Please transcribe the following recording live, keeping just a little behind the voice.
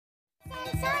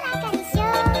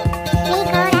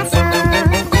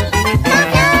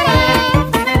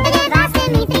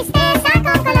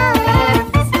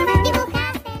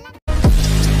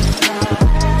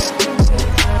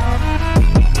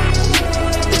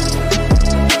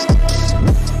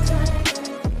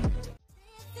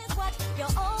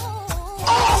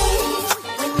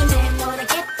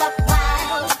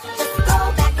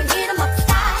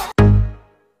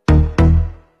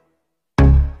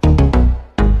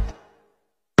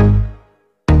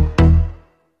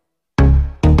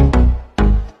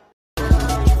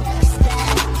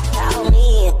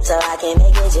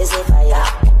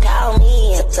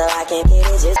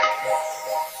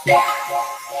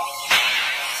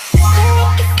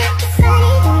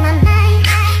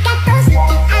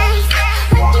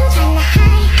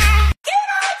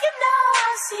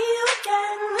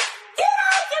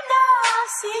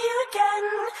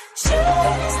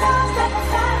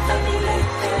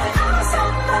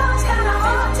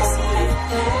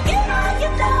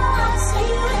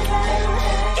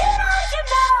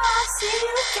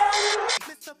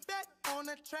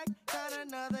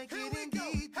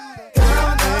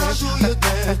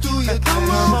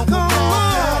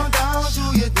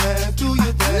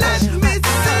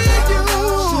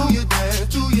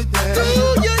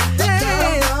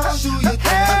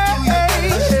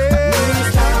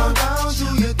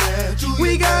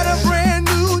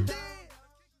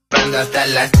Hasta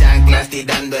las chanclas,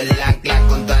 tirando el ancla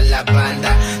con toda la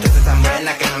banda. Tú estás tan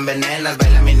buena que no envenenas.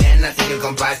 Baila mi nena, sigue el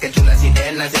compás, que chula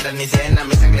sirena. Si eres mi cena,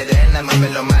 mi sangre drena.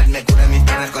 Muévelo más, me cura mis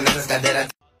penas con esas caderas.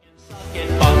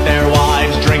 Fuck their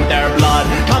wives, drink their blood.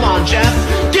 Come on, Jeff,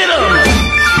 get 'em!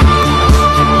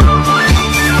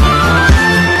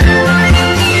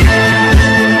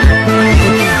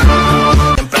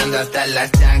 Hasta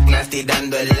las chanclas,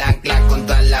 tirando el ancla con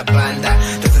toda la banda.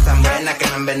 Tú estás tan buena que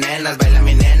no envenenas. Baila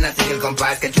mi nena, sigue el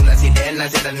compás, que chula sirena.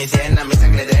 Si eres mi cena, mi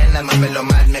sangre drena. Muévelo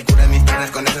más, me cura mis penas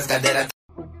con esas caderas.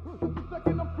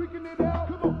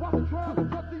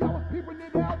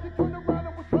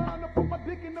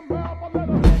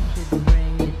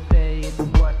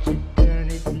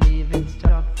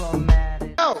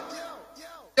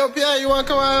 Yo, Pierre, you wanna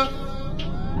come out?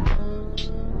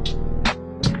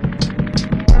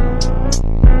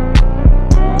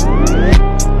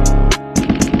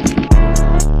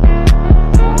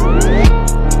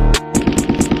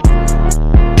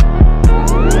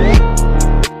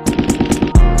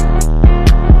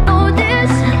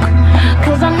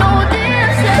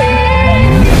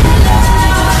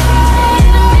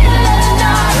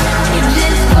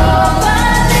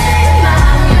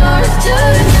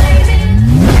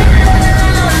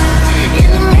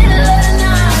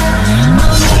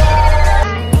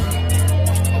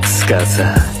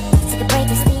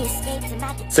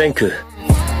 Thank you.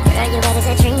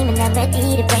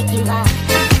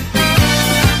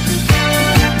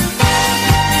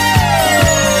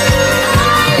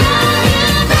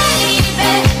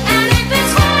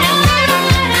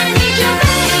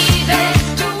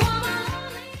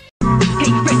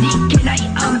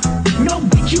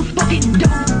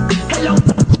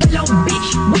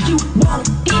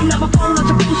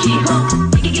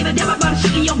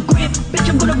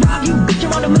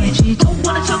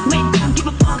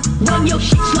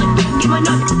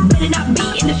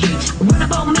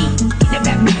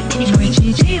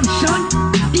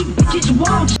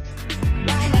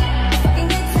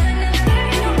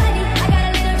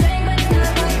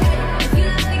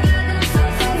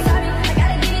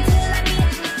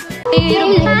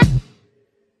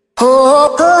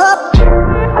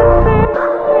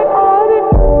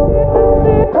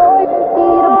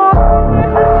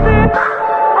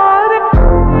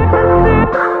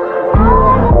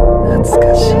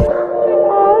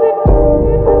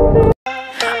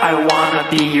 I wanna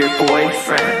be your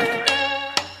boyfriend.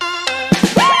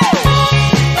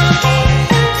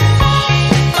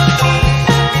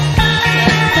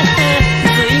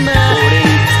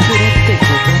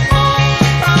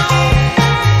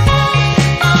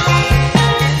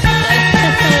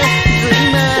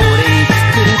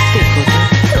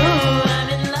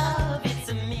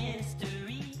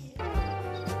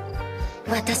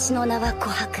私の名は琥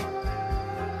珀。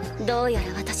どうや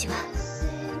ら私は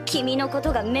君のこ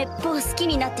とがめっぽう好き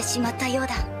になってしまったよう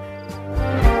だ。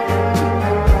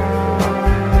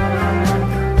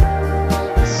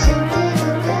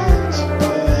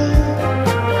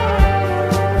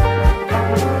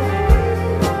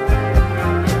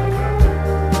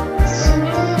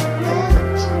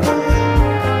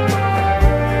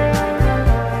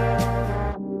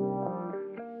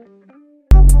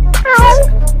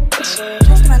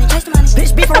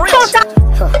Bitch, be for real.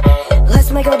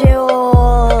 Let's make a deal.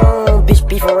 Bitch,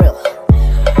 be for real.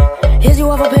 Here's you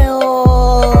have a pill.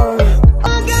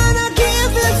 I'm gonna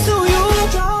give it to you.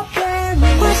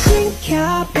 훨씬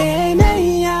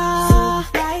캬베메야.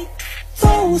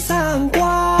 소상관.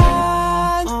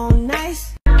 Oh,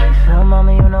 nice. Well,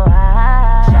 mama, you know I.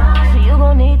 So you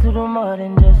gon' need to do more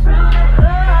than just.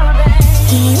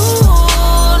 You know.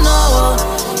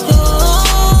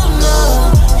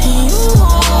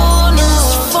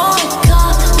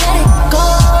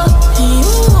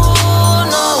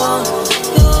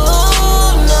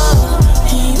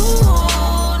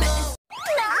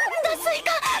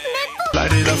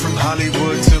 Light it up from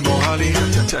Hollywood to Mohali,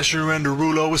 Tesher and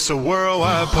Derulo know it's a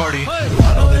worldwide party. I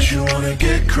know that you wanna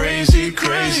get crazy,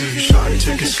 crazy. Shawty,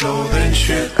 take it slow, then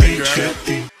trippy,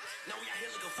 trippy.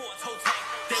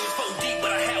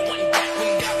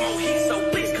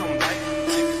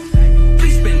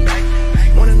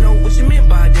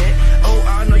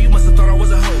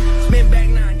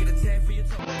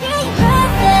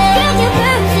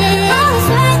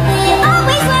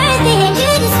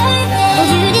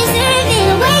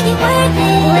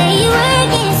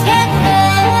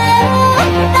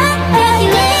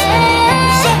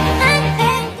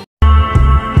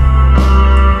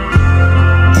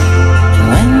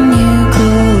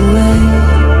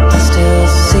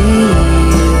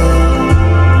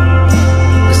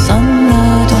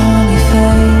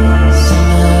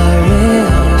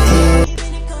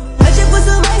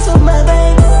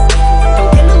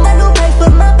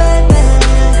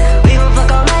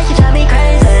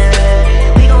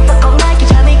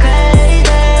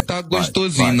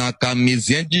 Gostosinho na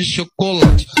camisinha de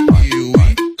chocolate. E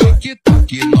o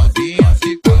tic-tac novinha,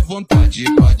 fica à vontade,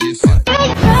 pode ser.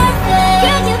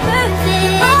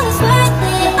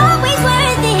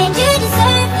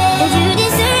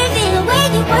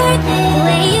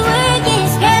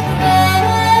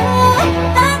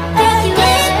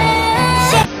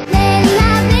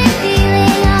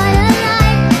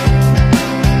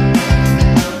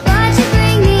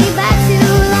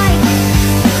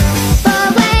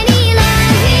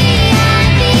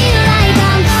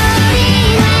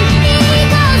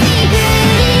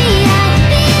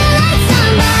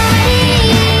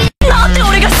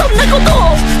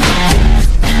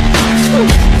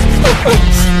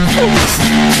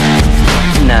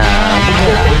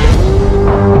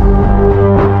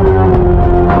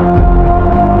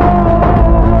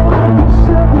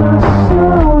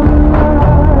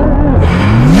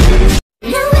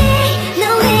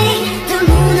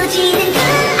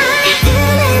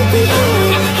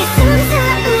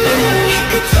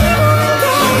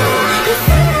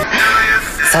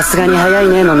さすがに早い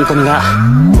ね、飲み込みが。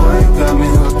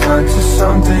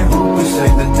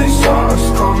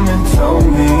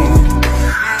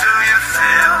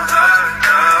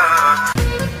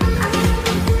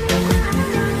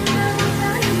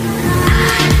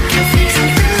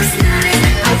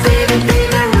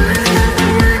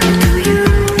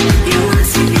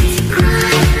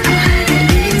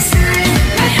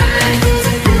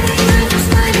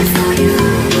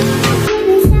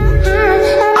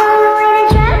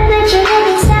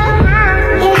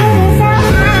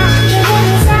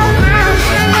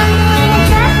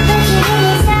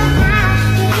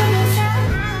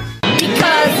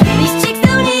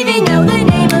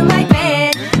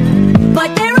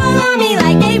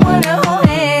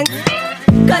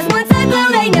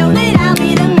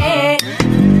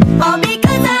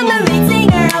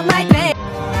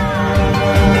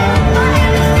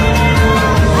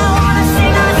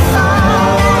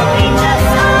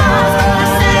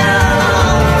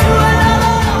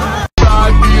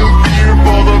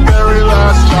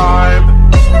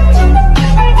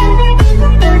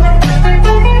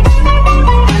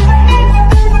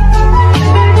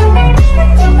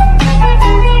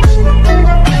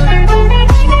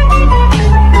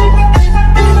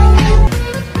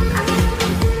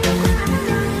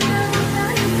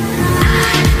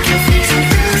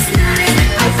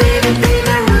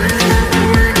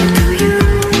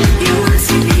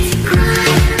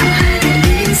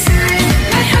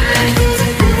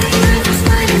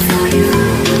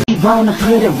Wanna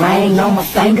put a ring on my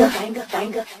finger? Put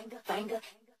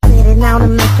it on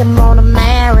and make him wanna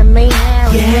marry me.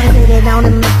 Yeah. Put it on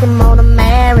and make him wanna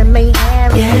marry me.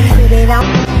 Yeah. Put it on.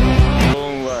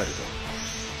 Stone World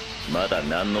まだ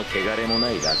何の汚れもな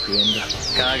い楽園だ。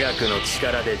科学の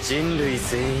力で人類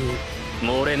全員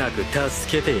漏れなく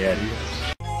助けてやるよ。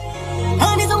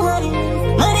Honey's on honey,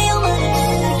 money on money.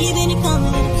 I'm keeping it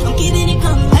coming, I'm keeping it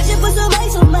coming. I should put some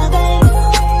ice on my bag.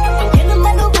 I'm getting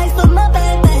my new ice for my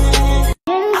baby.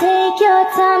 Take your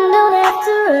time, don't have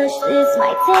to rush. This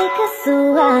might take us a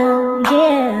while,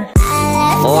 yeah.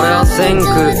 俺は先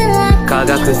駆科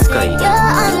学使い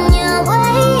だ。